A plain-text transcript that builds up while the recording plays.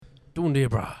Doing there,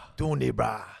 bruh. Doing it,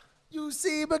 bruh. You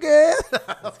see him again.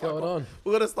 What's going on?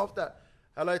 We're going to stop that.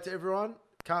 Hello to everyone.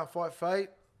 Can't Fight Fate.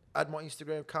 Add my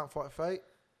Instagram, Can't Fight Fate.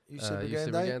 Yusuf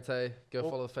Brigante. Brigante. Go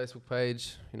follow the Facebook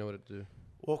page. You know what to do.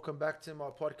 Welcome back to my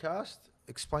podcast.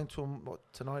 Explain to them what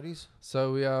tonight is.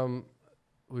 So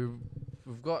we've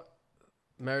got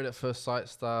Married at First Sight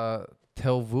star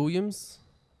Tel Williams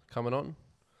coming on.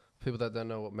 People that don't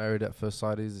know what Married at First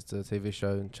Sight is, it's a TV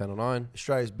show on Channel 9.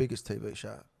 Australia's biggest TV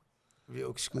show.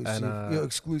 You're exclusive. And, You're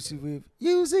exclusive with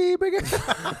UZ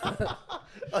Brigante.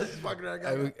 I was just fucking around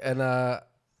going. And a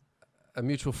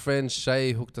mutual friend,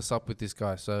 Shay, hooked us up with this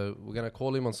guy. So we're going to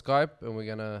call him on Skype and we're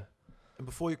going to... And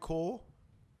before you call,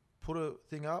 put a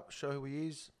thing up, show who he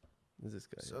is. Who's this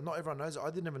guy? So not everyone knows it. I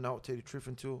didn't even know it, to tell you the truth,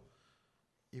 until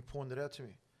you pointed it out to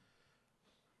me.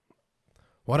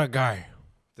 What a guy.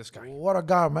 This guy. What a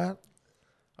guy, man.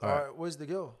 All All right. right, where's the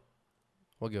girl?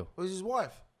 What girl? Where's his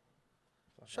wife?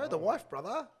 Show the wife,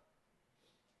 brother.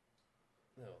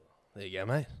 There you go,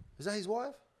 mate. Is that his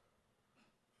wife?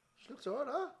 She looks alright,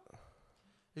 huh?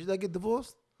 Did they get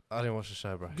divorced? I didn't watch the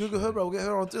show, bro. Google her, bro. We'll get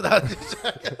her onto that.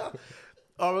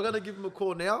 All right, we're going to give him a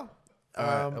call now. All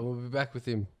right, and we'll be back with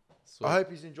him. Sweet. I hope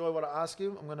he's enjoyed what I asked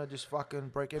him. I'm going to just fucking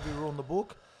break every rule in the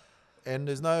book. And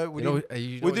there's no... We did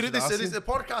it this. The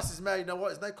podcast is made. You know what?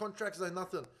 There's no contracts, no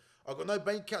nothing. I've got no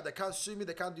bank account. They can't sue me.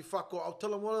 They can't do fuck all. I'll tell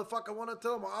them what the fuck I want to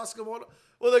tell them. I'll ask them what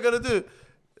they're going to do.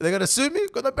 They're going to sue me?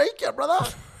 Got no bank account, brother.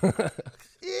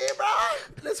 Yeah, bro.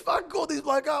 Let's fucking call this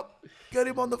bloke up. Get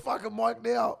him on the fucking mic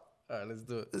now. All right, let's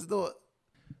do it. Let's do it.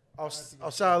 I'll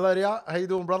say hello to you. How you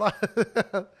doing, brother?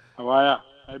 How are ya?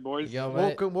 Hey, boys. Yo,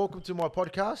 mate. Welcome to my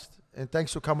podcast. And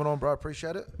thanks for coming on, bro. I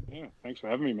appreciate it. Yeah, thanks for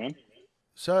having me, man.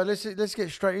 So let's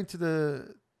get straight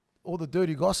into all the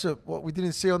dirty gossip, what we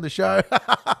didn't see on the show.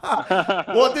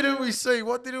 What didn't we see?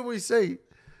 Where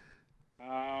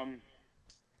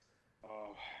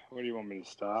do you want me to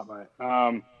start, mate?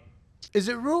 Is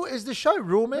it real? Is the show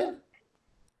real, man?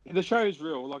 The show is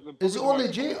real. Like Is it all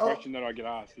legit? The question that I get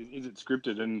asked is it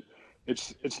scripted? And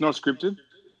it's not scripted.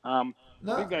 No.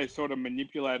 I think they sort of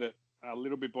manipulate it a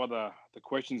little bit by the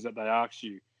questions that they ask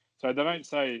you. So they don't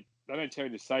tell you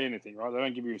to say anything, right? They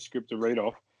don't give you a script to read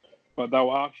off, but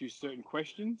they'll ask you certain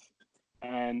questions.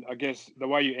 And I guess the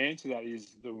way you answer that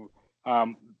is them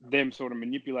sort of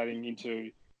manipulating you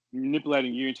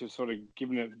into sort of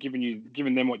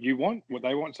giving them what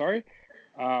they want. Sorry,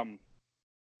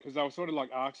 because they'll sort of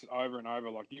like ask it over and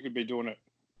over. Like you could be doing it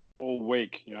all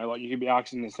week, you know, like you could be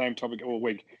asking the same topic all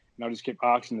week, and they'll just keep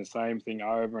asking the same thing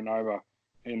over and over,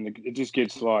 and it just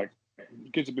gets a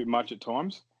bit much at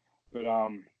times. But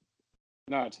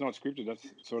no, it's not scripted. That's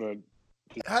sort of.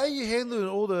 How are you handling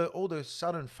all the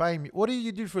sudden fame? What do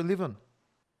you do for a living?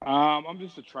 I'm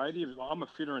just a tradie. I'm a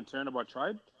fitter and turner by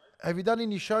trade. Have you done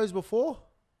any shows before?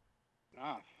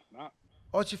 Nah.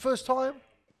 Oh, it's your first time?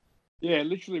 Yeah,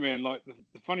 literally, man. Like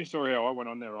the funny story how I went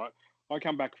on there, right? I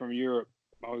come back from Europe.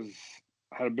 I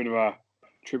had a bit of a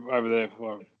trip over there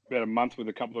for about a month with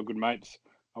a couple of good mates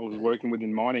I was working with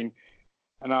in mining.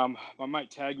 And my mate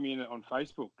tagged me in it on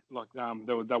Facebook. Like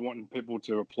they were wanting people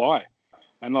to apply.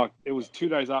 And like it was 2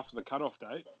 days after the cutoff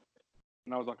date.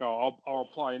 And I was like, oh, I'll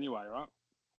apply anyway, right?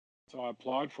 So I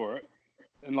applied for it.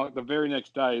 And like the very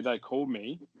next day, they called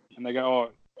me and they go, "Oh,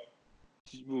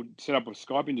 we'll set up a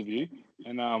Skype interview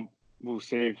and we'll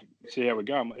see how we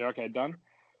go." I'm like, "Okay, done."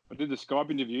 I did the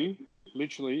Skype interview.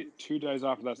 Literally 2 days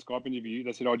after that Skype interview,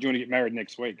 they said, "Oh, do you want to get married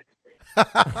next week?"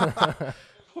 I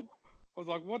was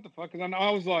like, "What the fuck?" And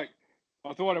I was like,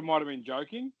 I thought it might have been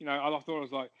joking. You know, I thought it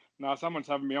was like, "No, someone's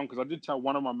having me on," because I did tell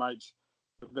one of my mates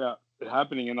about it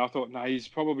happening, and I thought, "No, he's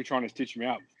probably trying to stitch me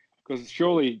up." Because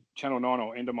surely Channel 9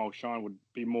 or Endemol Shine would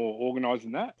be more organised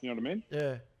than that. You know what I mean?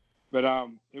 Yeah. But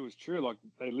it was true. Like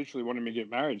they literally wanted me to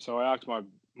get married. So I asked my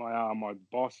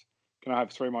boss, "Can I have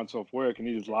 3 months off work?" And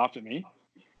he just laughed at me.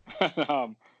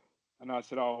 And I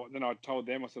said, "Oh." Then I told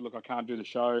them, I said, "Look, I can't do the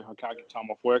show. I can't get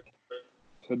time off work."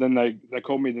 So then they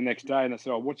called me the next day and they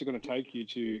said, "Oh, what's it going to take you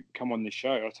to come on this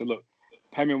show?" I said, "Look,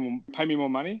 pay me more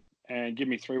money and give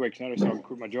me 3 weeks notice so I can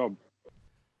quit my job."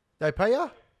 They pay you?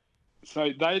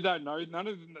 So they don't know. None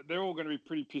of them. They're all going to be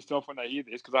pretty pissed off when they hear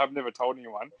this because I've never told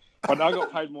anyone. But I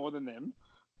got paid more than them,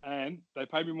 and they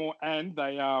paid me more, and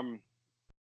they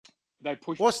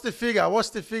pushed. What's the figure?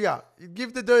 You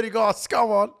give the dirty goss. Come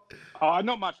on.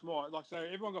 Not much more. Like so,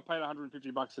 everyone got paid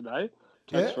 $150 a day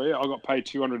tax free. I got paid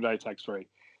 $200 a day tax free.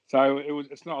 So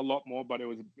it's not a lot more, but it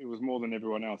was more than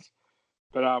everyone else.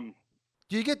 But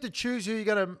do you get to choose who you're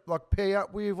gonna like pair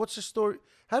up with? What's the story?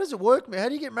 How does it work, man? How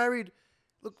do you get married?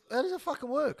 Look, how does it fucking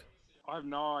work? I have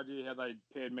no idea how they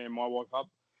paired me and my wife up.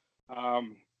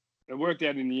 it worked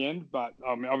out in the end, but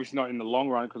obviously not in the long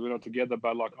run because we're not together.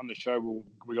 But like on the show,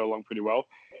 we got along pretty well.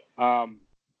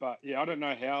 But yeah, I don't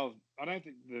know how. I don't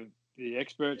think the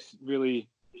experts really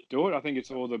do it. I think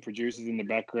it's all the producers in the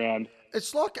background.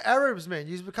 It's like Arabs, man.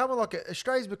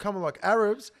 Australia's becoming like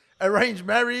Arabs. Arranged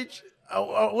marriage.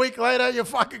 A week later, you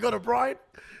fucking got a bride.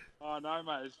 Oh no,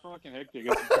 mate! It's fucking hectic.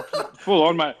 It's full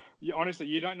on, mate. Honestly,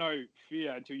 you don't know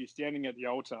fear until you're standing at the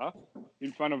altar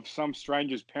in front of some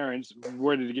stranger's parents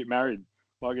ready to get married.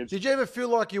 Did you ever feel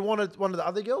like you wanted one of the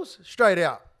other girls? Straight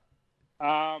out.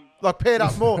 Like paired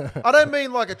up more. I don't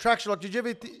mean like attraction. Like, did you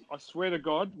ever? I swear to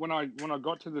God, when I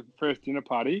got to the first dinner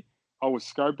party, I was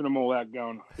scoping them all out,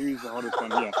 going, "Who's the hottest one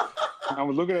here?" And I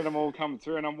was looking at them all coming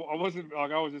through, and I was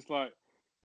just like,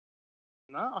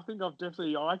 no,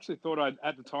 I actually thought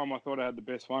at the time I thought I had the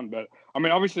best one. But I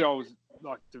mean, obviously I was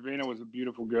like, Davina was a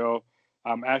beautiful girl.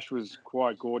 Ash was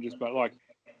quite gorgeous. But like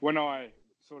when I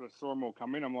sort of saw them all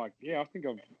come in, I'm like, yeah, I think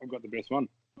I've got the best one.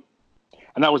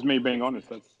 And that was me being honest.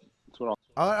 That's what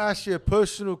I'll ask you a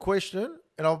personal question,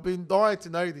 and I've been dying to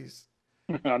know this.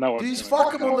 I know. Do you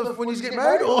fuck them when you get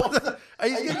married, or are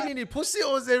you getting any pussy,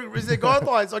 or is there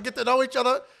guidelines? I get to know each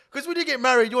other because when you get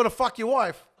married, you want to fuck your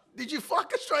wife. Did you fuck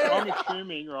her straight up? I'm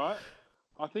assuming, right?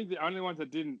 I think the only ones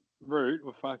that didn't root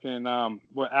were fucking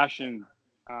were Ash and.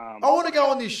 I want to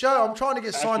go on this show. I'm trying to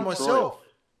get signed myself.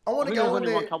 I want to go on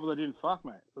there. Only one couple that didn't fuck,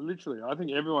 mate. Literally, I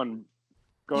think everyone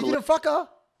got. You didn't fuck her?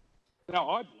 No,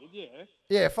 I did. Yeah.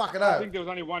 Yeah, fucking I think there was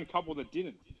only one couple that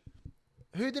didn't.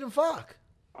 Who didn't fuck?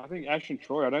 I think Ash and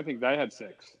Troy. I don't think they had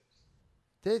sex.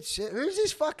 Who's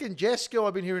this fucking Jess girl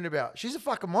I've been hearing about? She's a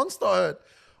fucking monster, I heard.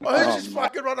 I heard she's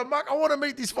fucking run amok. I want to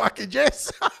meet this fucking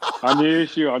Jess. I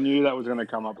knew that was going to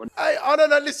come up. Hey, I don't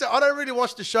know. Listen, I don't really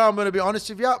watch the show. I'm going to be honest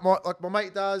with you. My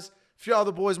mate does. A few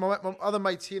other boys. My other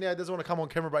mate's here now. Doesn't want to come on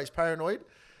camera, but he's paranoid.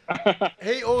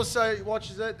 He also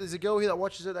watches it. There's a girl here that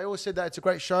watches it. They all said that it's a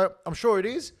great show. I'm sure it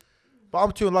is. But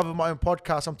I'm too in love with my own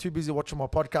podcast. I'm too busy watching my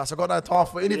podcast. I got no time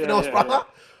for anything else, brother.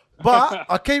 Yeah. But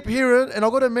I keep hearing, and I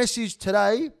got a message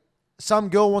today. Some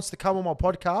girl wants to come on my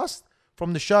podcast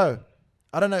from the show.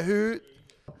 I don't know who.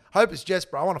 Hope it's Jess,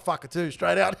 bro. I want to fuck her too,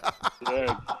 straight out.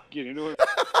 Yeah, get into it.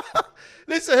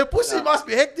 Listen, her pussy must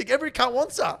be hectic. Every cunt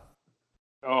wants her.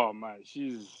 Oh, mate,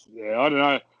 I don't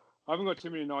know. I haven't got too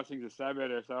many nice things to say about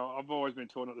her, so I've always been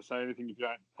taught not to say anything if you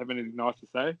don't have anything nice to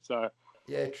say. So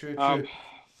yeah, true. I'm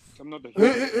not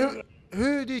the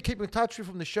who do you keep in touch with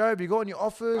from the show? Have you got any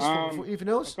offers for anything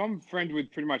else? I'm friends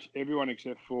with pretty much everyone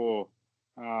except for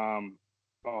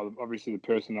obviously the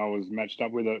person I was matched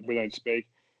up with. We don't speak.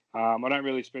 I don't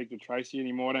really speak to Tracy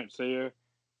anymore. I don't see her.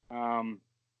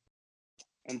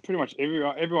 And pretty much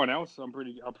everyone else, I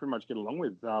pretty much get along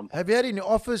with. Have you had any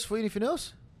offers for anything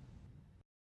else?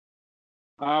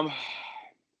 I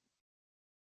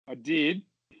did.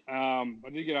 I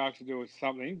did get asked to do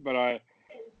something, but I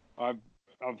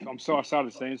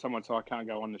started seeing someone, so I can't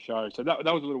go on the show. So that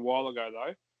was a little while ago,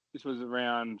 though. This was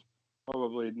around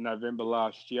probably November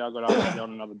last year. I got asked to go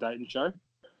on another dating show.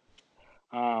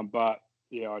 But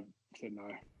yeah, I said no.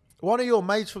 One of your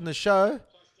mates from the show.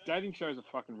 Dating shows are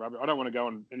fucking rubbish. I don't want to go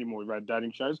on any more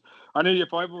dating shows. I knew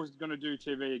if I was going to do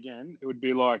TV again, it would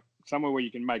be like somewhere where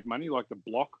you can make money, like The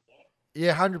Block.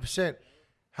 Yeah, 100%.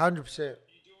 100%.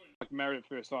 Like Married at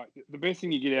First Sight. The best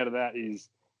thing you get out of that is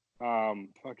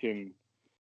fucking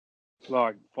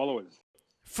like followers.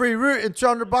 Free route and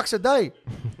 $200 a day.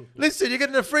 Listen, you're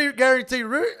getting a free guaranteed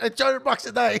route and $200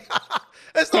 a day.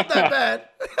 It's not that bad.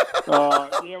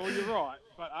 Yeah, well, you're right.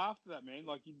 But after that, man,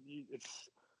 like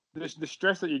it's the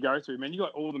stress that you go through, man. You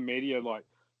got all the media, like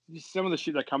some of the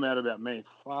shit that come out about me.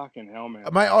 Fucking hell, man.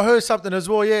 Mate, I heard something as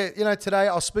well. Yeah, today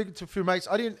I was speaking to a few mates.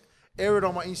 I didn't air it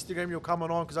on my Instagram. You're coming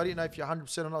on because I didn't know if you're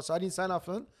 100% or not. So I didn't say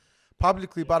nothing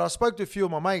publicly. But I spoke to a few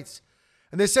of my mates,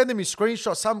 and they're sending me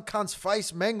screenshots. Some cunt's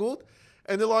face mangled,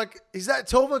 and they're like, "Is that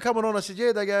Telvin coming on?" I said,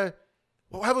 "Yeah." They go,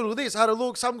 "Well, have a look at this." I had a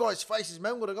look. Some guy's face is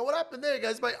mangled. I go, "What happened there?" He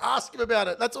goes, "Mate, ask him about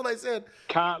it." That's all they said.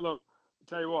 Can't look.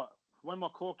 Tell you what. When my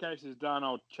court case is done,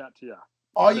 I'll chat to you.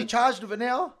 Oh, you charged with it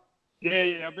now?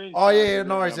 Yeah, I've been. Oh, yeah,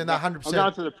 no worries, then 100%. I'm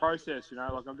going through the process,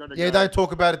 like I'm going to. Yeah, don't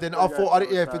talk about it then. I thought,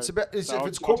 if it's court proceedings. I'll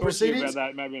talk to you about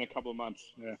that maybe in a couple of months.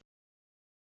 Yeah.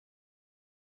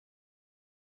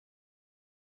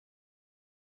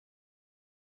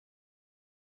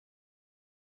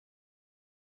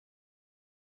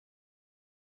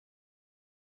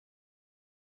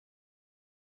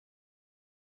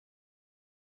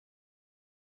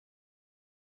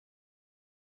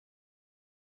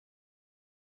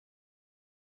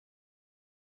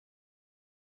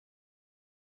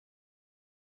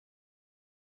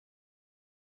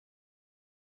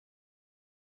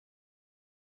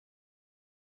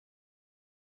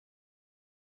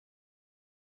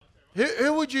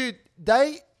 Who would you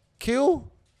date,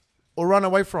 kill, or run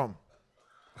away from?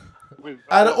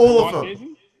 Out of all of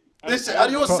them. Listen, out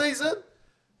of your season,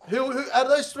 who out of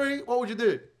those three, what would you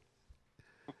do?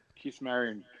 Kiss,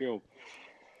 marry, and kill.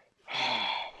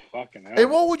 Fucking hell.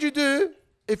 And what would you do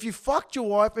if you fucked your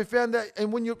wife and found out,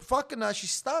 and when you're fucking her, she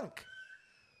stunk?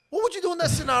 What would you do in that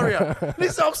scenario?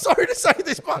 Listen, I'm sorry to say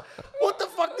this, but what the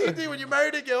fuck do you do when you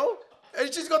married a girl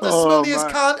and she's got the smelliest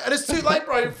cunt and it's too late,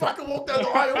 bro? You fucking walk down the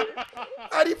aisle.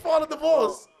 How do you file a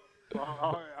divorce?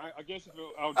 I guess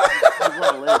I'll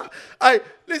hey,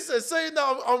 listen, so you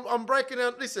know, I'm breaking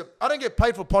out. Listen, I don't get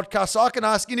paid for podcasts, so I can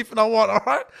ask anything I want, all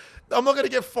right? I'm not going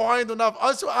to get fined enough.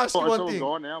 I just want to ask you one thing. It's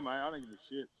all gone now, mate. I don't give a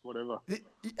shit. Whatever.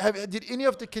 Did any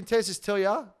of the contestants tell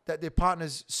you that their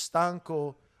partners stunk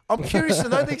or... I'm curious to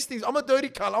know these things. I'm a dirty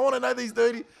cunt. I want to know these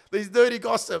dirty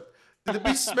gossip. Did the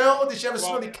bitch smell? Did she have a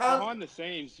smelly cunt? Behind the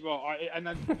scenes,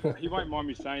 he won't mind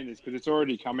me saying this because it's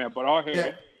already come out, but I heard...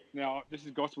 Yeah. Now, this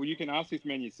is gospel. You can ask this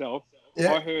man yourself.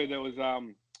 Yeah. I heard there was,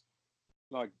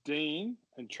 like, Dean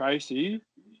and Tracy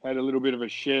had a little bit of a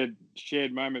shared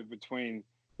moment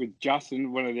with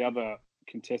Justin, one of the other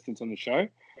contestants on the show.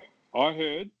 I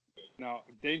heard, now,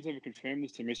 Dean's never confirmed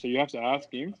this to me, so you have to ask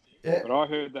him. Yeah. But I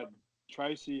heard that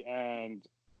Tracy and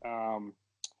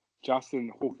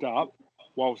Justin hooked up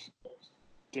whilst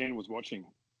Dan was watching.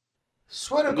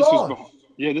 Swear to God.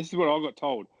 This is what I got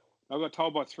told. I got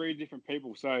told by 3 different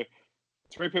people. So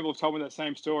 3 people have told me that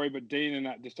same story, but Dean and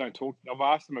that just don't talk. I've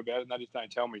asked them about it, and they just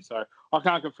don't tell me. So I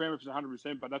can't confirm if it's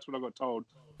 100%, but that's what I got told.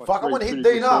 Fuck, I want to hit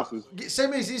Dean up.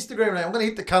 Send me his Instagram name. I'm going to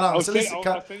hit the cunt up.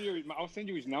 I'll send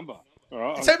you his number. All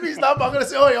right. Send me his number. I'm going to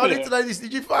say, I need to know this.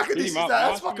 Did you fucking this?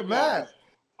 That's fucking mad.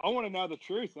 I want to know the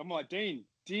truth. I'm like, Dean,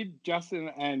 did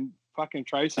Justin and fucking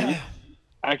Tracy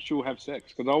actually have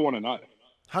sex? Because I want to know.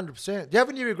 100%. Do you have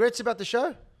any regrets about the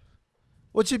show?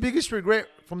 What's your biggest regret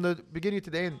from the beginning to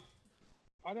the end?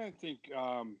 I don't think.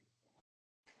 I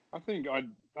think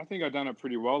I've done it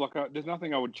pretty well. Like, there's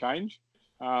nothing I would change.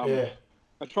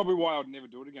 That's probably why I'd never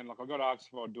do it again. Like, I got asked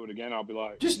if I'd do it again. I'll be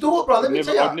like, just do it, bro. Let me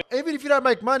tell you. Even if you don't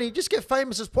make money, just get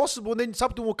famous as possible, and then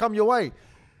something will come your way.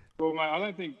 Well, mate, I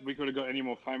don't think we could have got any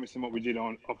more famous than what we did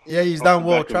on. He's done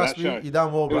well. Trust me, you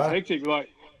done well, bro. It was hectic. Like,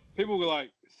 people were like,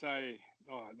 say,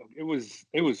 look, it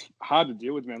was hard to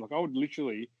deal with, man. Like,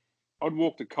 I'd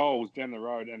walk to Coles down the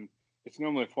road, and it's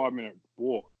normally a 5-minute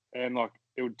walk, and like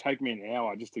it would take me an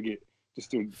hour just to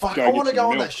Fuck, I want to go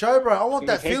on that show, bro. I want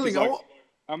that feeling. Like,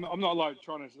 I'm not like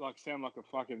trying to like sound like a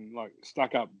fucking like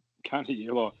stuck up cunt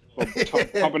here, like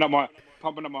pumping up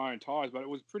my own tires, but it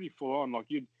was pretty full on. Like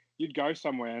you'd go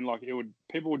somewhere and like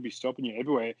people would be stopping you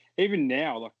everywhere. Even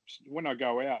now, like when I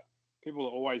go out, people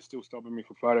are always still stopping me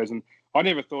for photos, and I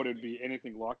never thought it'd be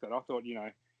anything like that. I thought,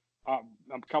 a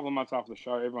couple of months after the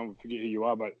show, everyone would forget who you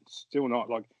are, but it's still not.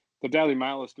 Like, the Daily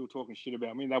Mail is still talking shit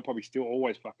about me. They'll probably still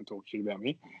always fucking talk shit about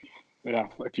me.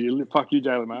 But if you fuck you,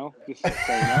 Daily Mail, just so you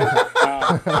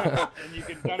know. And you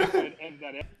can end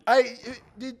that out. Hey,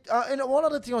 and one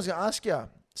other thing I was going to ask you.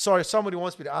 Sorry, somebody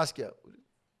wants me to ask you.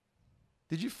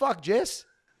 Did you fuck Jess?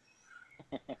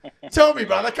 Tell me,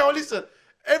 brother. Come on, listen.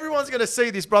 Everyone's going to see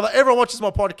this, brother. Everyone watches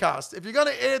my podcast. If you're going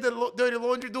to air the dirty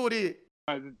laundry, do it here.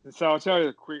 So I'll tell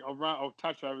you quick. I'll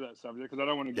touch over that subject because I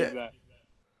don't want to give that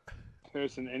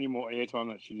person any more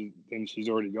airtime than she's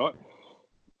already got.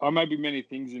 I may be many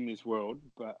things in this world,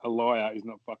 but a liar is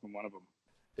not fucking one of them.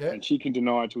 Yeah. And she can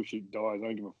deny until she dies. I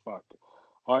don't give a fuck.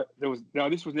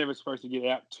 This was never supposed to get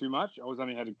out too much. I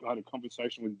only had a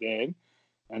conversation with Dan,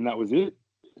 and that was it.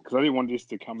 Because I didn't want this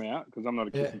to come out because I'm not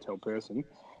a kiss and tell person.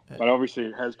 Yeah. But obviously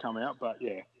it has come out. But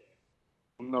yeah,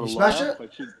 I'm not a liar. Smash it?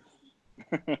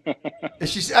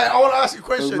 I want to ask you a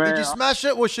question. Did you smash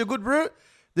it? Was she a good brute?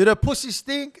 Did her pussy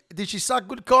stink? Did she suck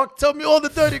good cock? Tell me all the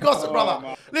dirty gossip, brother.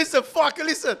 Man. Listen.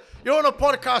 You're on a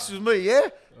podcast with me, yeah?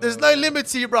 There's no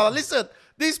limits here, brother. Listen,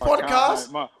 these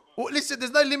podcasts... Listen,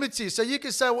 there's no limits here. So you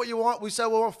can say what you want. We say,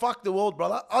 well, fuck the world,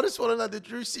 brother. I just want to know the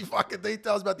juicy fucking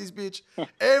details about this bitch.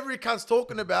 Every cunt's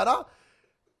talking about her.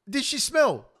 Did she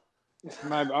smell?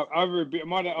 Mate, over a beer.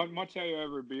 I might tell you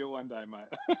over a beer one day, mate.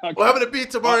 We're having a beer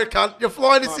tomorrow, cunt. You're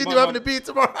flying to Sydney. We're having a beer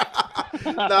tomorrow.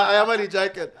 No, I'm only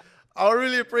joking. I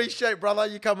really appreciate, brother,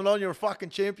 you coming on. You're a fucking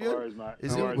champion. No worries,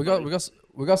 mate.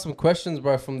 We got some questions,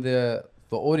 bro, from the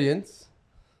audience.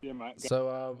 Yeah, mate. So,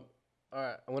 all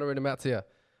right, I'm gonna read them out to you.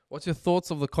 What's your thoughts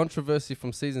of the controversy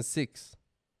from season 6?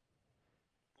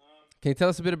 Can you tell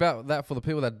us a bit about that for the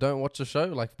people that don't watch the show,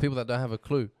 like people that don't have a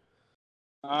clue?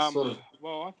 Well,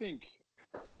 I think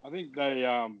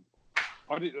they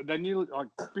nearly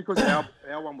because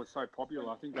our one was so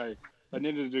popular. I think they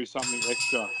needed to do something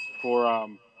extra for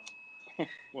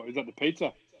what is that, the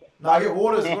pizza? No, I get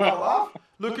waters when I laugh.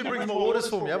 Look, he brings my waters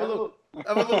for me. Have a look.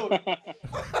 Have a look.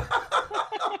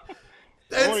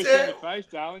 That's it. Your face,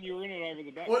 darling. You were in it over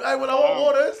the back. Well, hey, when I want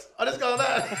waters, I just go like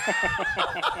that.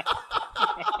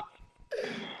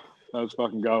 That was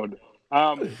fucking gold.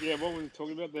 Yeah, what were we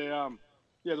talking about? They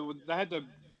had to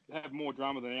have more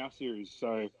drama than our series,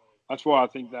 so that's why I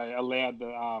think they allowed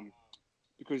the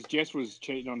because Jess was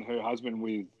cheating on her husband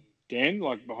with Dan,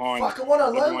 like behind. Fucking what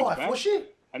a low life, was she?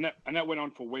 And that went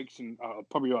on for weeks and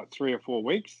probably like 3 or 4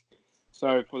 weeks.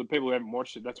 So for the people who haven't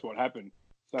watched it, that's what happened.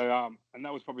 So and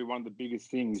that was probably one of the biggest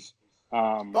things.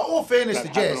 But all fairness to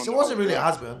Jess, it wasn't really a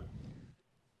husband.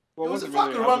 Well, it was a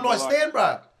fucking really one night stand,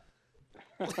 bro.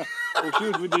 Well, she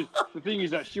was with this. The thing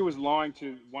is that she was lying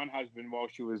to one husband while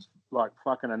she was like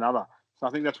fucking another. So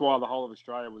I think that's why the whole of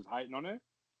Australia was hating on her,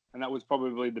 and that was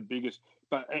probably the biggest.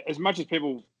 But as much as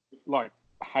people like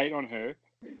hate on her,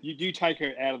 you do take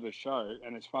her out of the show,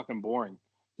 and it's fucking boring.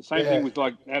 The same thing with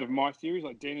like out of my series,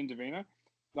 like Dean and Davina.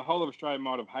 The whole of Australia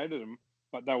might have hated them,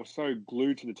 but they were so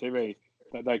glued to the TV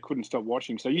that they couldn't stop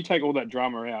watching. So you take all that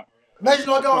drama out. Imagine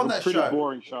I go on that show. Pretty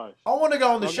boring show. I want to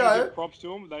go on the show. Give props to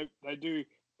them. They do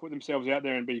put themselves out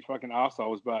there and be fucking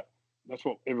arseholes, but that's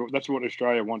what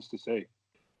Australia wants to see.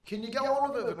 Can you go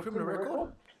on with a criminal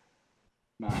record?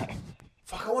 No.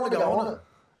 Fuck, I want to go on it.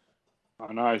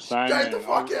 I know, same. Get the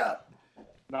fuck out.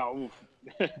 No,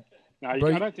 no, I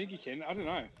don't think you can. I don't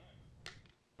know.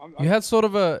 You had sort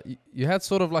of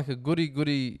like a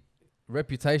goody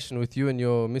reputation with you and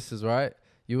your missus, right?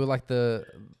 You were like the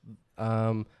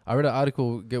I read an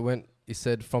article it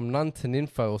said from none to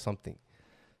nympho or something.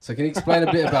 So can you explain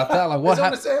a bit about that? Like what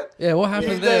happened? Yeah, what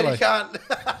happened there? Like, can't.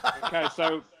 Okay,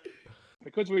 so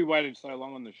because we waited so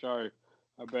long on the show,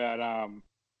 about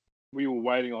we were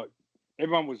waiting like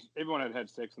everyone had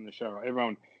sex on the show. Right?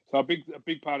 Everyone. So a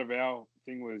big part of our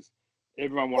thing was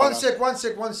everyone wanted. One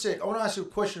sec. I want to ask you a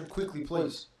question quickly,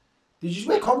 please. Did you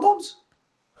wear condoms?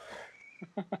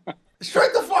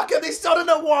 Straight the fuck out. I don't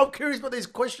know why I'm curious about these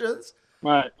questions.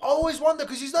 Mate, I always wonder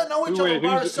because you don't know each other. Who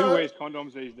wears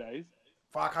condoms these days?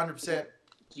 Fuck, 100%.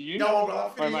 Do you? No, bro.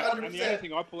 100%. And the only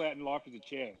thing I pull out in life is a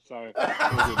chair. So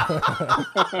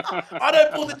I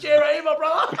don't pull the chair either,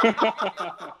 brother.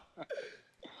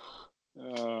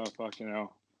 Oh, fucking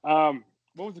hell.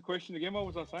 What was the question again? What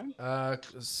was I saying?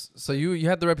 So you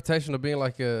had the reputation of being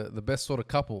like the best sort of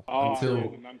couple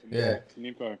until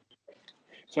Nympho.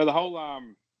 So the whole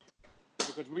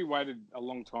because we waited a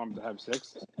long time to have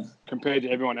sex compared to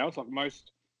everyone else. Like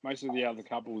most of the other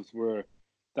couples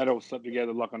they'd all slept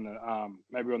together like on the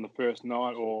maybe on the first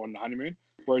night or on the honeymoon,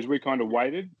 whereas we kind of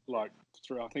waited like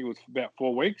I think it was about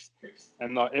 4 weeks,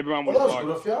 and like everyone was like,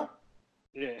 good of you.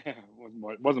 Yeah, it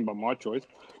wasn't by my choice.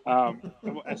 And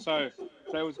so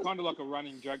it was kind of like a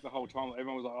running joke the whole time.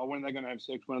 Everyone was like, "Oh, when are they going to have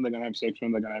sex? When are they going to have sex?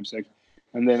 When are they going to have sex?"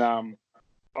 And then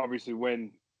obviously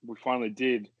when we finally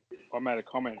did, I made a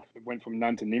comment. It went from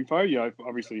none to nympho. You know,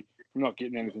 obviously from not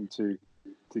getting anything to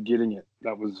getting it.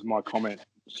 That was my comment.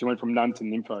 She went from none to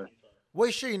nympho.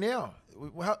 Where's she now?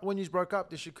 When you broke up,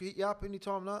 did she hit you up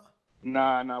anytime now?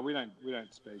 No, we don't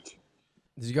speak.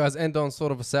 Did you guys end on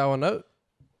sort of a sour note?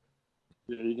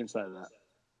 Yeah, you can say that.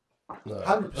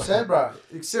 100%, bro.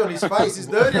 You can see on his face, he's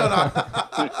dirty or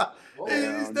not.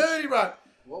 He's dirty, bro.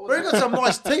 Bro, you got some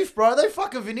nice teeth, bro. They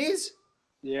fucking veneers.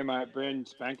 Yeah, mate. Brand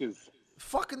spankers.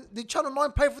 Fucking, did Channel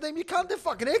 9 pay for them? You can't. They're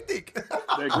fucking hectic.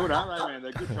 They're good, aren't they, man?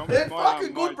 They're good. They're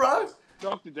fucking good, bro.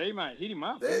 Dr. D, mate. Hit him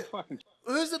up.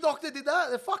 Who's the doctor that did that?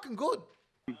 They're fucking good.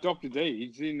 Dr. D.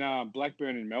 He's in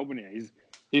Blackburn in Melbourne here.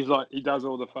 He's like, he does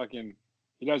all the fucking...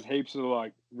 He does heaps of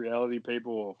like reality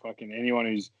people or fucking anyone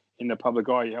who's in the public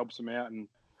eye. He helps them out, and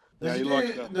does he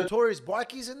do notorious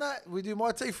bikies in that? We do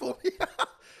my tea for me.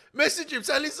 Message him.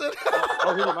 Say, listen.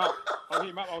 I'll hit him up. I'll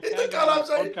tag him in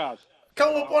the podcast.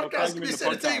 Come on podcast. Give me a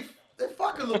set of teeth. They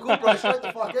fucking look good, bro. Straight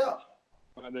the fuck out.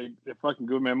 They're fucking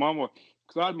good, man. Mine were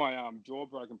because I had my jaw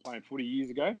broken playing footy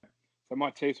years ago, so my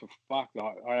teeth were fucked.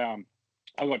 I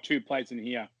got 2 plates in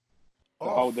here to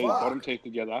hold these bottom teeth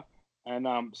together. And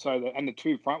the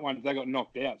 2 front ones, they got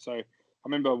knocked out. So I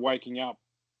remember waking up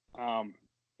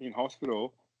in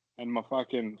hospital, and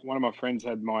one of my friends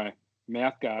had my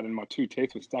mouth guard, and my 2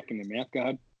 teeth were stuck in the mouth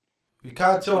guard. You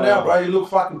can't tell now, bro. You look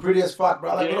fucking pretty as fuck,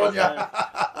 brother. Good on you.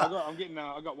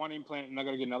 I got 1 implant, and I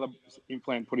got to get another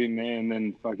implant put in there, and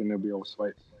then fucking they'll be all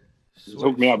sweet. It's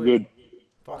hooked me up good.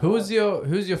 Who's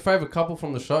your favorite couple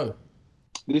from the show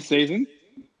this season?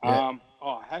 Yeah. It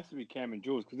has to be Cam and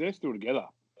Jules because they're still together.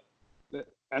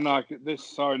 And like they're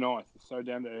so nice, they're so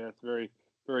down to earth, very,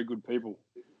 very good people.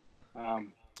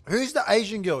 Who's the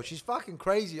Asian girl? She's fucking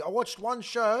crazy. I watched one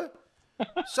show.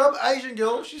 Some Asian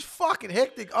girl, she's fucking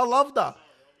hectic. I loved her.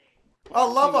 I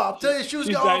love her. I'm telling you, she was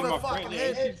going over her fucking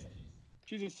head.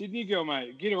 She's a Sydney girl,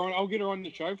 mate. Get her on. I'll get her on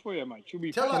the show for you, mate.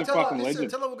 She's a fucking legend.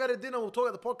 Tell her we'll go to dinner. We'll talk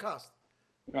at the podcast.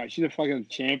 Right, she's a fucking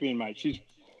champion, mate. She's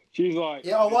like.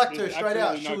 Yeah, I liked her straight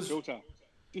out. She was.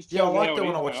 Yeah, I liked her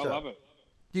when I watched her. I love it.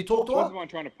 Do you talk to her? She's the one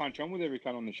trying to punch on with every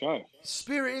cunt on the show.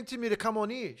 Spirit into me to come on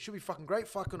here. She'll be fucking great,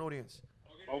 fucking audience.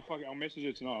 I'll message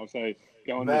her tonight. I'll say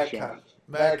go on this show.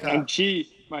 Mad and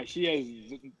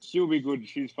she'll be good.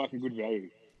 She's fucking good value.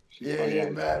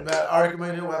 Mad. I reckon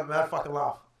we'll have a mad fucking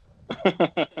laugh.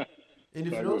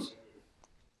 Anything else?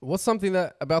 What's something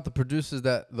that about the producers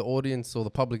that the audience or the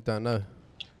public don't know?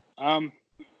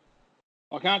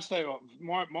 I can't say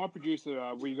my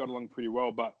producer. We got along pretty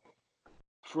well, but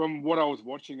from what I was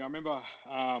watching, I remember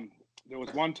there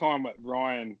was one time at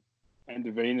Ryan and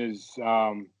Davina's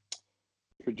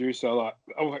producer.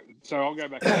 So I'll go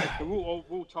back. So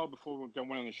we'll tell before we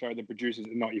went on the show the producers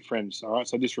are not your friends. All right,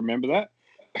 so just remember that.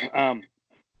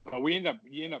 But you end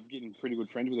up getting pretty good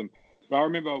friends with them. But I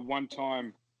remember one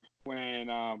time when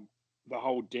the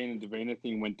whole Dan and Davina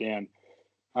thing went down.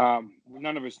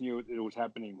 None of us knew it was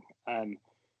happening, and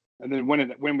then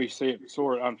when we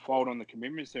saw it unfold on the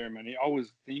commitment ceremony, I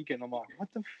was thinking, I'm like, what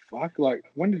the fuck? Like,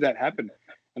 when did that happen?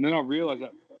 And then I realized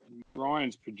that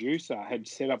Ryan's producer had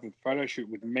set up a photo shoot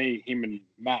with me, him, and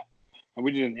Matt, and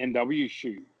we did an NW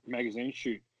magazine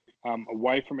shoot,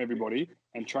 away from everybody.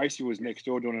 And Tracy was next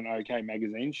door doing an OK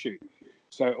magazine shoot.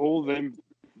 So all them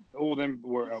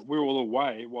were we were all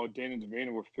away while Dan and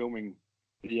Davina were filming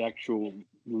the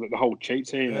whole cheat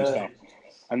scene and stuff.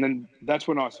 And then that's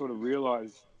when I sort of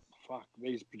realized, fuck,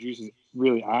 these producers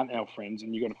really aren't our friends,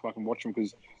 and you got to fucking watch them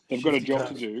because they've got a job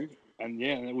to do. And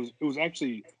it was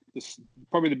actually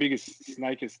probably the biggest,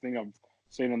 snakiest thing I've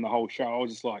seen on the whole show. I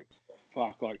was just like,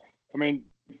 fuck, like, I mean,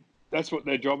 that's what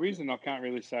their job is, and I can't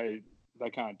really say they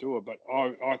can't do it, but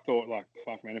I thought, like,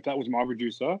 fuck, man, if that was my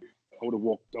producer, I would have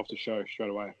walked off the show straight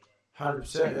away.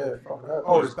 100%, yeah.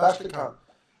 Oh, it's bastard cunt.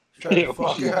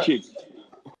 Chick.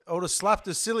 I would have slapped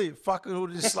her silly. Fucking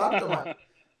would have just slapped her, mate.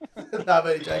 Nah,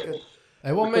 mate, joking.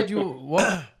 Hey, what made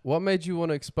you want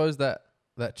to expose that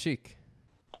chick?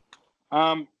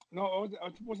 No,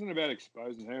 it wasn't about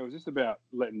exposing her. It was just about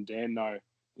letting Dan know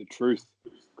the truth,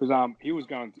 because I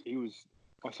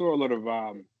saw a lot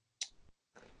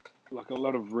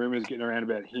of rumors getting around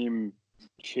about him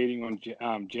cheating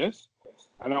on Jess,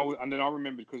 and then I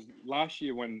remember because last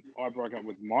year when I broke up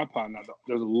with my partner,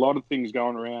 there was a lot of things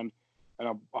going around, and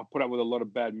I put up with a lot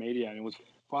of bad media, and it was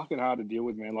fucking hard to deal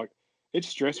with, man. Like, it's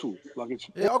stressful. Like,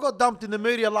 I got dumped in the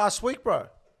media last week, bro.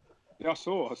 Yeah, I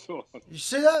saw. You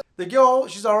see that? The girl,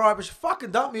 she's all right, but she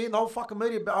fucking dumped me in the whole fucking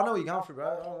media. But I know what you're going through,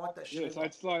 bro. I don't like that shit. Yeah, so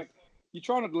it's like you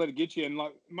try not to let it get you, and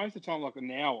like most of the time, like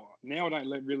now I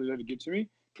don't really let it get to me.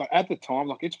 But at the time,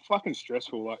 like, it's fucking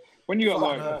stressful. Like when you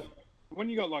got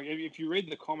if you read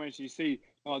the comments, you see,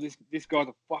 oh, this guy's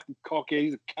a fucking cockhead,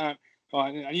 he's a cunt,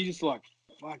 and you just like,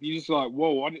 fuck, you just like,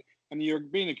 whoa, and you're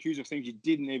being accused of things you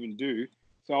didn't even do.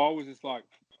 So I was just like,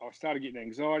 I started getting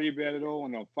anxiety about it all,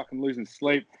 and I was fucking losing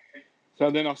sleep. So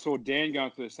then I saw Dan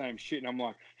going through the same shit, and I'm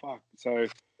like, fuck. So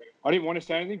I didn't want to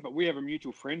say anything, but we have a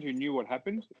mutual friend who knew what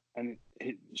happened, and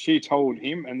she told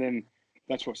him, and then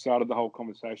that's what started the whole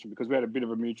conversation, because we had a bit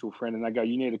of a mutual friend, and they go,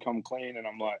 you need to come clean, and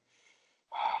I'm like,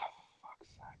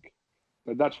 fuck's sake.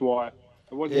 But that's why it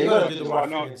wasn't. Yeah, you got to do the right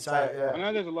thing and say it, yeah. I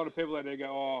know there's a lot of people out there go,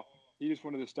 oh, you just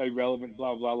wanted to stay relevant,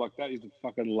 blah, blah. Like, that is the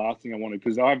fucking last thing I wanted,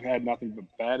 because I've had nothing but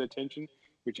bad attention,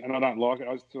 and I don't like it.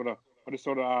 I just sort of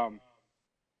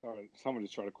sorry, someone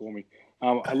just tried to call me.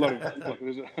 A lot of, like,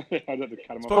 I had to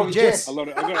cut him off. Jess. I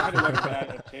had a lot of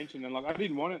bad attention, and like, I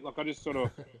didn't want it. Like, I just sort of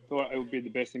thought it would be the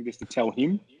best thing just to tell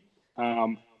him.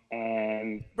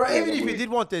 And bro, even if you did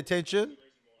want the attention,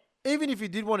 even if you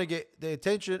did want to get the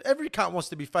attention, every cunt wants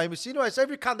to be famous. You know, it's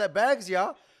every cunt that bags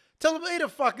you. Tell them, eat a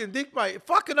fucking dick, mate.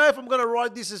 Fucking know if I'm going to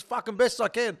ride this as fucking best I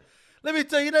can. Let me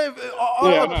tell you, I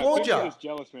applaud you. People are just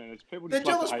jealous, man. They're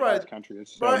jealous, bro. This country.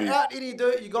 Bro, out any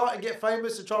dirt you got and get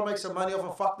famous and try to make some money off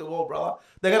and fuck the world, brother.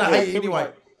 They're going to hate you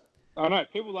anyway. I know.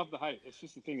 People love the hate. It's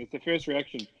just the thing. It's the first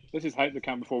reaction. Let's just hate the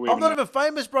cunt before we I'm not even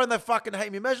famous, bro, and they fucking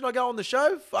hate me. Imagine I go on the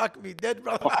show. Fuck me dead,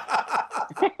 brother.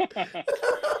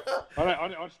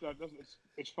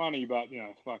 It's funny, but, you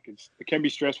know, fuck, it can be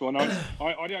stressful. And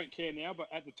I don't care now, but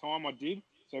at the time I did.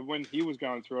 So when he was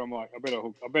going through, I'm like, I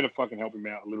better fucking help him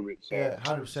out a little bit. So, yeah,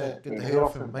 100%. Get the head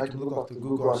off him, make him look like the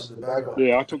good guys in the bag.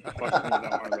 Yeah, I took the fucking thing,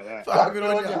 don't worry about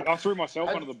that. I threw myself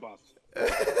under the bus.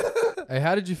 Hey,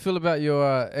 how did you feel about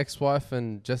your ex-wife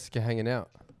and Jessica hanging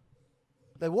out?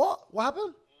 They what? What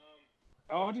happened?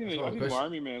 I didn't worry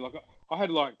me, man. Like, I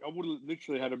would have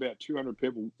literally had about 200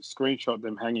 people screenshot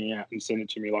them hanging out and send it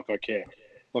to me like I care.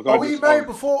 Like, were you married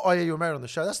before? Oh yeah, you were married on the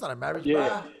show. That's not a marriage,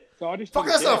 bro. So I just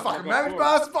that's not a fucking marriage,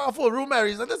 bro. That's a full real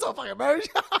marriage. That's not a fucking marriage.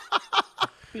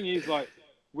 Thing is, like,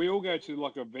 we all go to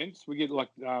like events. We get like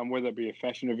whether it be a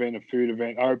fashion event, a food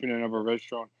event, opening of a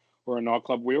restaurant or a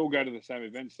nightclub. We all go to the same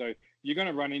event, so you're going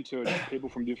to run into people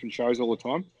from different shows all the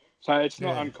time. So it's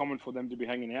not uncommon for them to be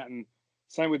hanging out. And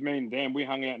same with me and Dan. We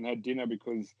hung out and had dinner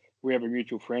because we have a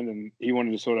mutual friend, and he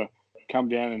wanted to sort of come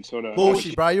down and sort of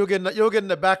bullshit, bro. You're getting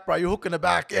the back, bro. You're hooking the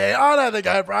back. Yeah, I know the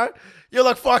go, bro. You're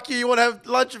like, fuck you. You want to have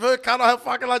lunch with her? Can't I have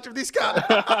fucking lunch with this cunt?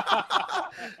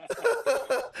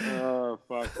 Oh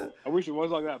fuck! I wish it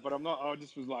was like that, but I'm not. I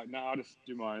just was like, no, I'll just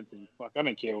do my own thing. Fuck, I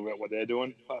don't care about what they're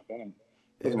doing. Fuck, I don't.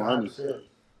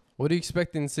 What do you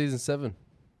expect in season 7?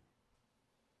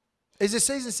 Is it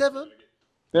season 7?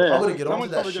 Yeah, I'm gonna get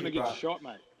someone's probably gonna get shot,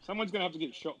 mate. Someone's gonna have to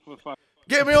get shot for fuck.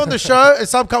 Get me on the show, and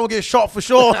some cunt will get shot for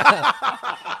sure.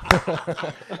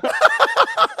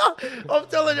 I'm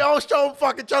telling you, I'll show him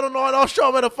fucking Channel 9. I'll show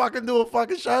him how to fucking do a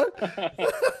fucking show.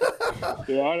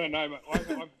 Yeah, I don't know, but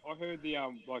I heard the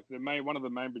like one of the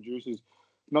main producers,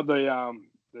 not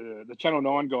the Channel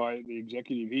 9 guy, the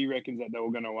executive. He reckons that they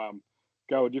were going to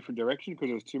go a different direction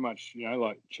because it was too much,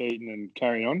 like cheating and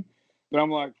carrying on. But I'm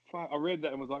like, fuck, I read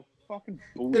that and was like, fucking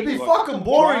bullshit. It'd be like, fucking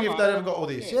boring if they haven't got all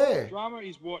this. Yeah. Drama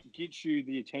is what gets you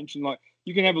the attention. Like,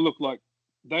 you can have a look. Like,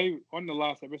 they on the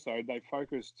last episode, they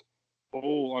focused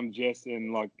all on Jess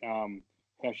and like how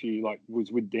she like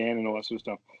was with Dan and all that sort of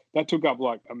stuff. That took up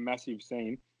like a massive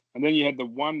scene. And then you had the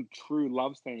one true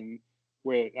love scene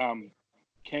where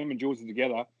Cam and Jules are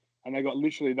together, and they got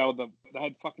literally they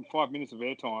had fucking 5 minutes of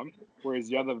airtime, whereas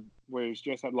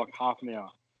Jess had like half an hour.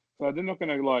 So they're not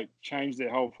going to like change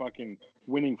their whole fucking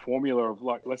winning formula of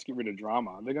like let's get rid of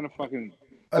drama. They're going to fucking.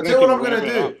 I'll tell you what I'm going to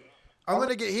do. I'm going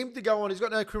to get him to go on. He's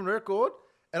got no criminal record,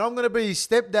 and I'm going to be his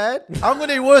stepdad. I'm going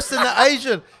to be worse than the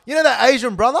Asian. You know that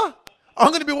Asian brother? I'm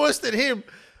going to be worse than him.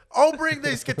 I'll bring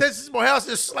these contestants to my house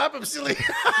and just slap them silly.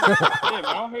 Yeah, man,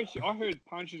 I heard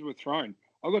punches were thrown.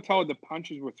 I got told the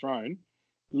punches were thrown,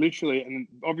 literally, and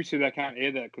obviously they can't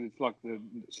air that because it's like the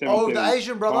 7:30 the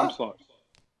Asian brother. Slot.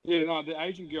 Yeah, no, the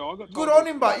Asian girl. I got good on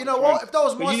him, but you know what? If that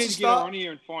was my sister, you need to get her on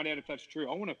here and find out if that's true.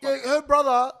 I want to. Yeah, her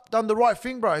brother done the right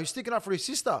thing, bro. He's sticking up for his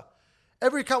sister.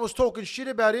 Every cunt was talking shit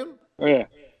about him. Oh, yeah.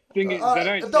 Thing is,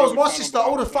 if that was my sister, I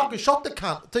would have fucking shot the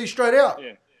cunt. I'll tell you straight out.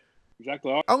 Yeah,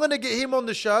 exactly. I'm gonna get him on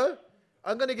the show.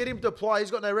 I'm gonna get him to apply.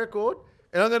 He's got no record.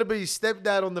 And I'm going to be his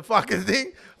stepdad on the fucking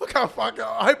thing. I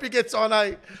hope he gets on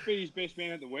a... Just be his best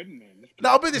man at the wedding, man. No,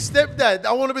 I'll be the stepdad.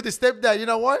 I want to be the stepdad. You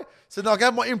know why? So I can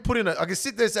have my input in it. I can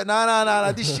sit there and say,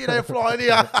 no, this shit ain't flying here.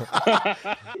 That'll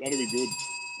be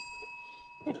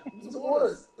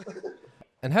good.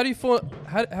 And how do you fall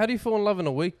in love in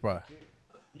a week, bro?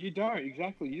 You don't,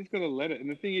 exactly. You just got to let it. And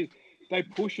the thing is, they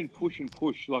push and push and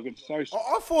push. Like, it's so...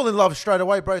 I fall in love straight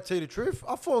away, bro, to tell you the truth.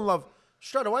 I fall in love...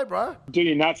 straight away, bro. Do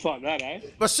you nuts like that, eh?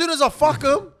 But as soon as I fuck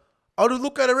him, I'll just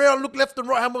look around, look left and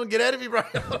right, how am I going to get out of here, bro?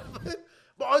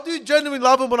 But I do genuinely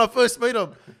love him when I first meet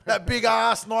him. That big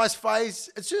ass, nice face.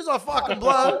 As soon as I fucking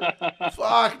blow,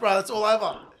 fuck, bro, it's all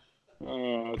over.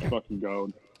 Oh, that's fucking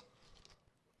gold.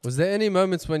 Was there any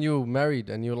moments when you were married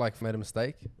and you like made a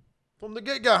mistake? From the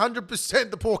get-go, 100%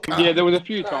 the poor cunt. Yeah, there was a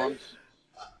few times.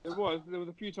 There was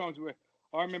a few times where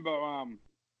I remember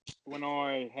when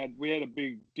we had a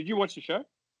big. Did you watch the show?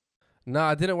 No,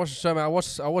 I didn't watch the show, man. I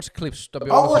watched clips. I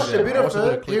watched a bit of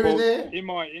it here and there.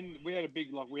 We had a big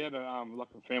we had a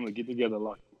family get together,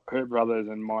 like her brothers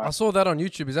and my. I saw that on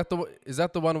YouTube. Is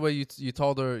that the one where you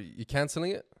told her you're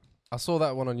cancelling it? I saw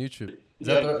that one on YouTube.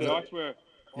 The nights where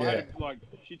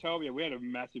she told me we had a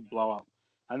massive blow up,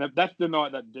 and that's the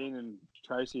night that Dean and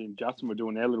Tracy and Justin were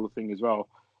doing their little thing as well.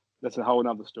 That's a whole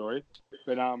other story,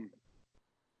 but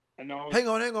And hang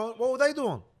on. What were they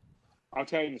doing? I'll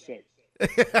tell you in a sec.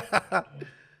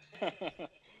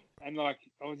 And I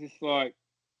was just like,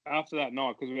 after that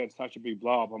night, because we had such a big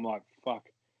blow up, I'm like, fuck,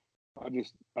 I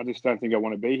just don't think I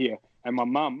want to be here. And my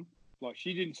mum,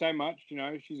 she didn't say much,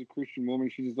 she's a Christian woman.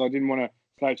 She just didn't want to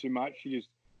say too much. She just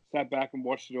sat back and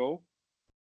watched it all.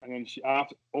 And then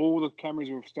after all the cameras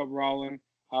were stopped rolling,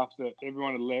 after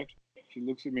everyone had left, she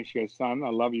looks at me, she goes, son, I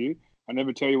love you. I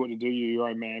never tell you what to do. You're your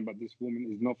own man, but this woman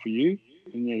is not for you.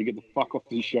 And you get the fuck off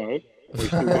this show.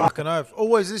 Fucking oath.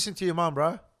 Always listen to your mum,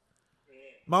 bro.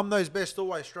 Mum knows best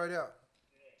always, straight out.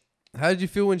 How did you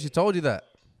feel when she told you that?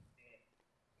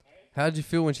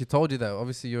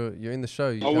 Obviously, you're in the show.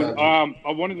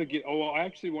 I wanted to get. Oh, I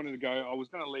actually wanted to go. I was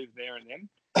going to leave there and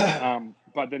then,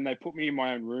 but then they put me in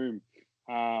my own room.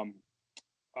 Now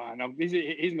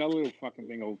here's another little fucking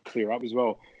thing I'll clear up as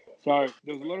well. So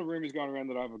there was a lot of rumors going around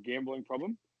that I have a gambling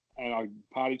problem, and I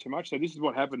party too much. So this is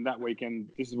what happened that weekend.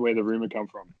 This is where the rumor come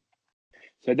from.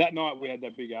 So that night we had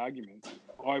that big argument.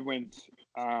 I went.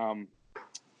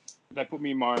 They put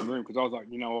me in my own room because I was like,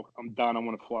 you know, I'm done. I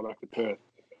want to fly back to Perth.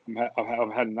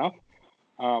 I've had enough.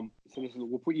 So they said,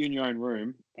 we'll put you in your own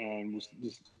room and we'll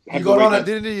just. You got on it,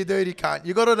 didn't you, you dirty cunt?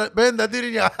 You got on it, Bender,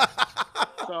 didn't you?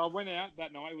 So I went out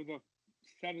that night. It was a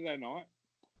Saturday night.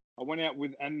 I went out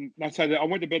with, I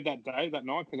went to bed that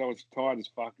night because I was tired as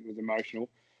fuck. It was emotional.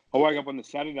 I woke up on the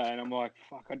Saturday and I'm like,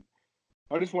 fuck,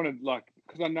 I just wanted, like,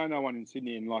 because I know no one in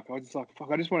Sydney, and like, I was just like, fuck,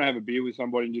 I just want to have a beer with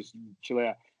somebody and just chill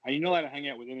out. And you're not allowed to hang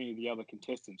out with any of the other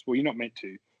contestants. Well, you're not meant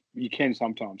to. You can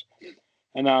sometimes.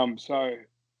 And so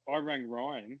I rang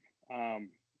Ryan,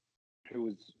 who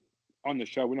was on the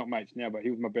show. We're not mates now, but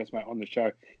he was my best mate on the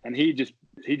show. And he just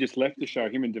left the show.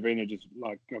 Him and Davina just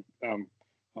like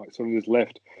sort of just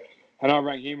left. And I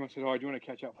rang him. I said, "Oh, do you want to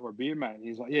catch up for a beer, mate?" And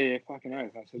he's like, "Yeah, fucking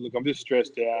oath." I said, "Look, I'm just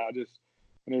stressed out. I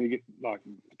need to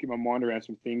get my mind around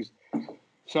some things."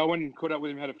 So I went and caught up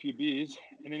with him, had a few beers,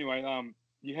 and anyway,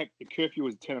 the curfew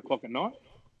was 10 o'clock at night.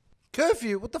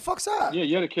 Curfew? What the fuck's that? Yeah,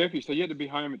 you had a curfew, so you had to be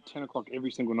home at 10 o'clock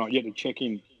every single night. You had to check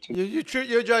in.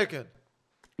 You're joking?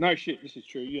 No shit, this is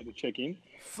true. You had to check in.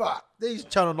 Fuck, these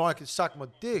Channel 9 can suck my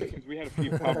dick. Because we had a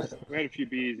few pubs. We had a few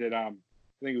beers at I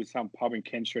think it was some pub in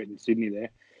Kent Street in Sydney. There,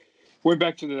 went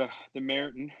back to the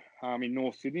Meriton in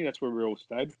North Sydney. That's where we all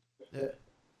stayed. Yeah.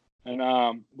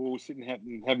 And we were sitting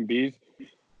having beers.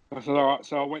 I said, all right.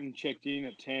 So I went and checked in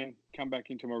at 10. Come back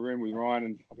into my room with Ryan,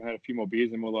 and I had a few more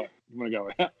beers. And we're like, "You want to go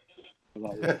out?" I was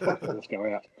like, "Yeah, fuck it, let's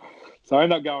go out." So I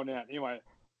ended up going out. Anyway,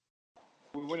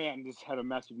 we went out and just had a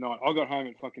massive night. I got home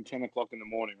at fucking 10 o'clock in the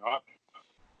morning,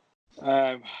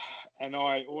 right? And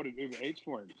I ordered Uber Eats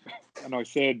for him. And I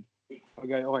said, "I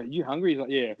go, oh, are you hungry?" He's like,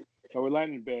 "Yeah." So we're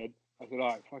laying in bed. I said, "All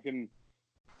right,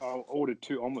 I ordered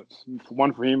 2 omelets.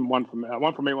 One for him, one for me,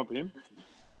 one for him."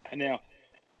 And now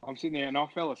I'm sitting there and I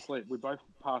fell asleep. We both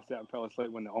passed out and fell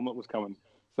asleep when the omelette was coming.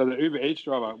 So the Uber Eats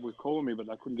driver was calling me, but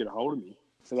they couldn't get a hold of me.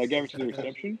 So they gave it to the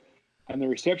reception, and the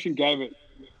reception gave it.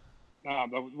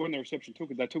 When the reception took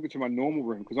it, they took it to my normal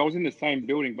room because I was in the same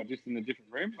building, but just in a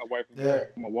different room away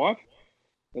from my wife.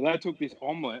 So they took this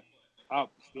omelette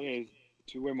upstairs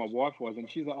to where my wife was, and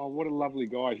she's like, "Oh, what a lovely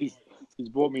guy! He's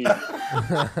brought me."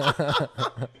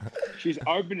 She's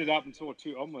opened it up and saw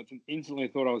 2 omelettes, and instantly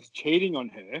thought I was cheating on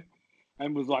her,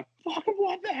 and was like, "Fucking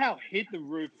what the hell?" Hit the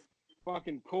roof.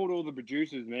 Fucking called all the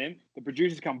producers, man. The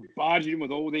producers come barging in with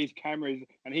all these cameras,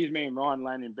 and here's me and Ryan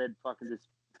laying in bed, fucking just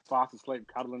fast asleep,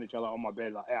 cuddling each other on my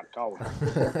bed, like out cold.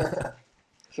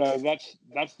 So that's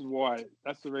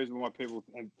the reason why people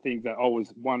think that I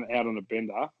was, 1, out on a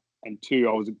bender, and 2,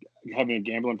 I was having a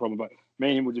gambling problem. But me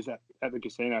and him were just at the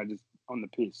casino, just on the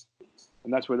piss,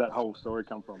 and that's where that whole story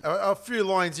come from. A few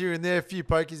lines here and there, a few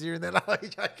pokers here and there.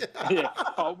 Yeah,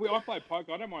 I play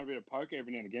poker. I don't mind a bit of poker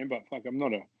every now and again, but fuck, I'm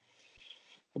not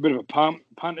a bit of a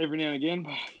punt every now and again,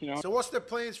 but you know. So what's the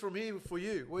plans from here for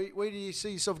you? Where do you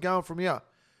see yourself going from here?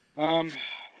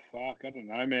 Fuck, I don't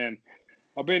know, man.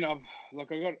 When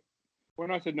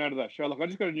I said no to that show, I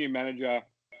just got a new manager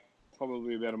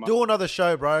probably about a month. Do another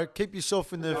show, bro. Keep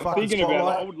yourself in the fucking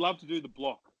spotlight. I would love to do the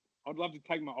block. I'd love to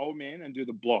take my old man and do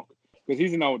the block. Because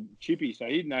he's an old chippy, so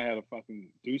he'd know how to fucking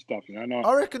do stuff, you know.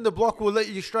 I reckon the block will let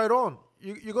you straight on.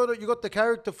 You got the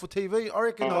character for TV. I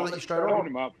reckon they'll let you straight on. Hit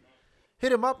him up.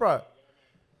 Hit him up, bro.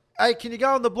 Hey, can you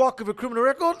go on the block of a criminal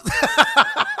record?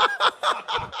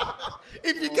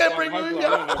 If you can bring me with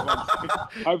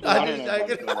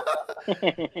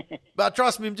you. But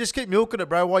trust me, just keep milking it,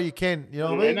 bro, while you can. You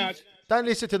know what I mean? No, don't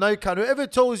listen to no cunt.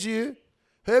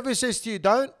 Whoever says to you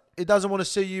don't, it doesn't want to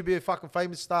see you be a fucking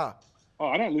famous star. Oh,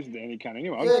 I don't listen to any cunt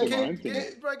anyway.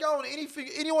 Bro, go on anything.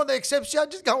 Anyone that accepts you,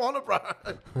 just go on it, bro.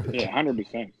 Yeah,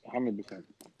 100%. 100%.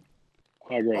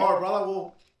 I agree. All right, brother.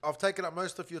 Well, I've taken up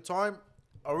most of your time.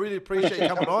 I really appreciate you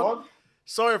coming on.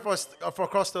 Sorry if I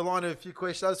crossed the line of a few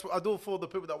questions. I do it for the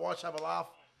people that watch, have a laugh.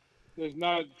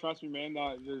 Trust me, man,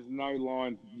 there's no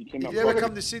line. If you ever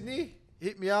come to Sydney,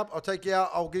 hit me up. I'll take you out.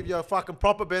 I'll give you a fucking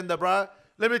proper bender, bro.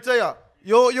 Let me tell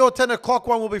you, your 10 o'clock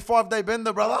one will be 5-day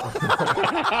bender, brother.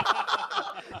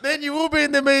 Then you will be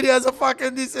in the media as a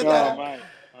fucking this and that. Mate,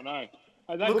 I know.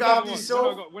 Look after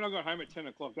yourself. When I got home at 10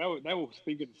 o'clock, they were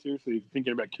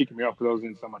thinking about kicking me off because I was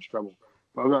in so much trouble.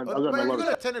 But you've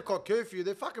got a 10 o'clock curfew.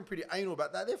 They're fucking pretty anal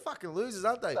about that. They're fucking losers,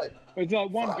 aren't they? It's like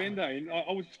one bender.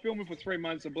 I was filming for 3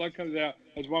 months. A bloke comes out,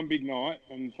 has one big night,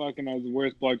 and fucking I was the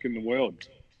worst bloke in the world.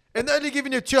 And they're only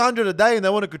giving you 200 a day, and they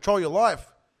want to control your life.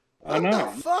 I know.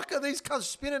 What the fuck are these cunts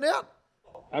spinning out?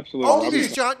 Absolutely. I'll give you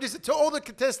to all the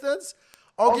contestants.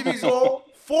 I'll give you all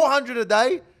 400 a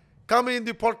day. Come in and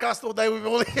do podcast all day with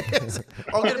all this.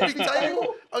 I'll get a big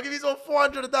table. I'll give you all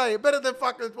 400 a day. Better than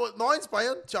fucking what Nine's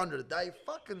paying. 200 a day.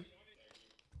 Fucking.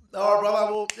 All right,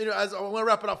 brother. Well, you know, I'm going to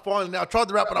wrap it up finally now. I tried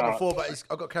to wrap it up before, but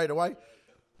I got carried away.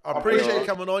 I appreciate you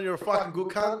coming on. You're a fucking good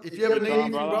cunt. If you ever need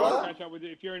anything, brother. Catch up with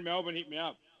you. If you're in Melbourne, hit me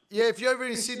up. Yeah, if you're ever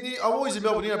in Sydney, I'm always in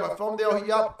Melbourne, but from there I'll hit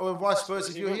you up, or vice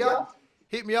versa. If you're here,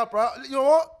 hit me up, bro. You know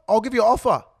what? I'll give you an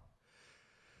offer.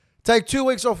 Take 2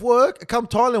 weeks off work, come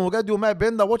Thailand, we'll go do a mad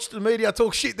bender, watch the media,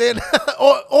 talk shit then.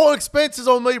 all expenses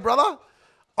on me, brother.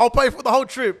 I'll pay for the whole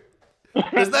trip.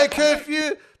 There's no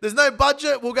curfew, there's no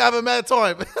budget, we'll go have a mad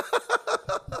time.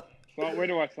 So where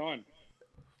do I sign?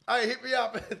 Hey, hit me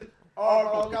up. All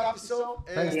right, look after yourself.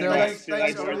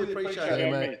 Thanks, I really appreciate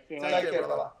it. Mate. Take care,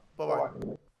 brother.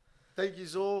 Bye-bye. Thank you,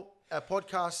 Zor. Our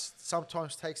podcast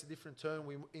sometimes takes a different turn.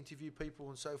 We interview people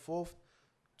and so forth.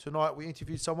 Tonight we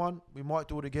interviewed someone. We might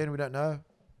do it again. We don't know.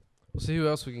 We'll see who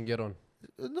else we can get on.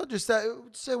 Not just that.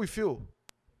 Just how we feel.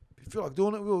 If you feel like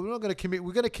doing it, we're not going to commit.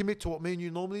 We're going to commit to what me and you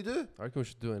normally do. I reckon we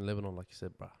should do it in Lebanon, like you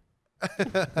said, bro.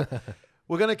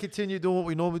 We're going to continue doing what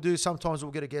we normally do. Sometimes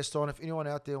we'll get a guest on. If anyone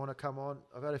out there want to come on,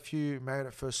 I've had a few Married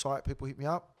at First Sight people hit me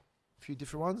up. A few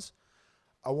different ones.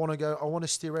 I want to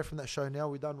steer away from that show now.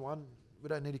 We've done one. We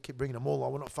don't need to keep bringing them all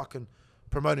on. We're not fucking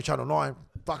promoting Channel 9.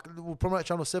 Fuck, we'll promote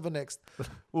Channel 7 next.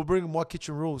 We'll bring My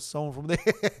Kitchen Rules, someone from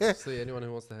there. See, anyone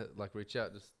who wants to reach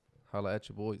out, just holler at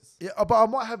your boys. Yeah, but I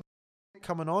might have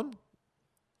coming on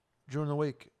during the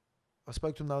week. I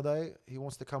spoke to him the other day. He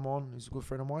wants to come on. He's a good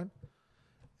friend of mine.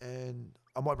 And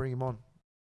I might bring him on.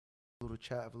 A little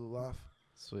chat, have a little laugh.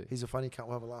 Sweet. He's a funny cunt.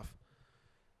 We'll have a laugh.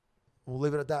 We'll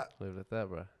leave it at that. Leave it at that,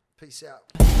 bro. Peace out.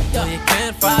 No, you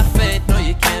can't fight fate. No,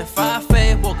 you can't fight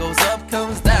fate. What goes up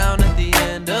comes down.